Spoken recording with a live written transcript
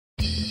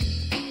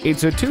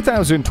It's a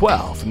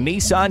 2012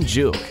 Nissan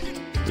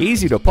JUKE.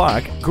 Easy to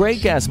park,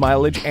 great gas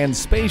mileage, and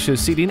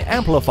spacious seating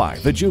amplify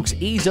the JUKE's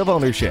ease of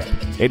ownership.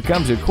 It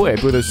comes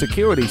equipped with a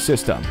security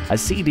system, a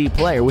CD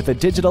player with a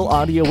digital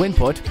audio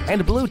input,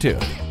 and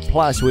Bluetooth.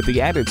 Plus, with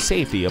the added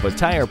safety of a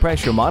tire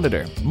pressure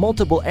monitor,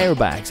 multiple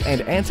airbags,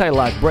 and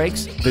anti-lock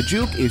brakes, the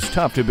JUKE is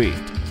tough to beat.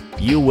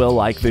 You will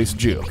like this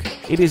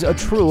JUKE. It is a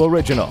true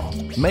original.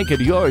 Make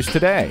it yours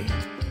today.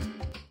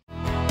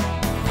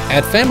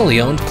 At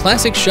family-owned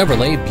classic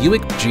Chevrolet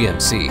Buick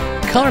GMC,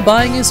 car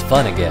buying is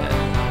fun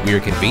again. We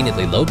are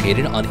conveniently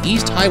located on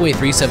East Highway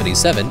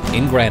 377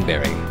 in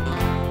Granbury.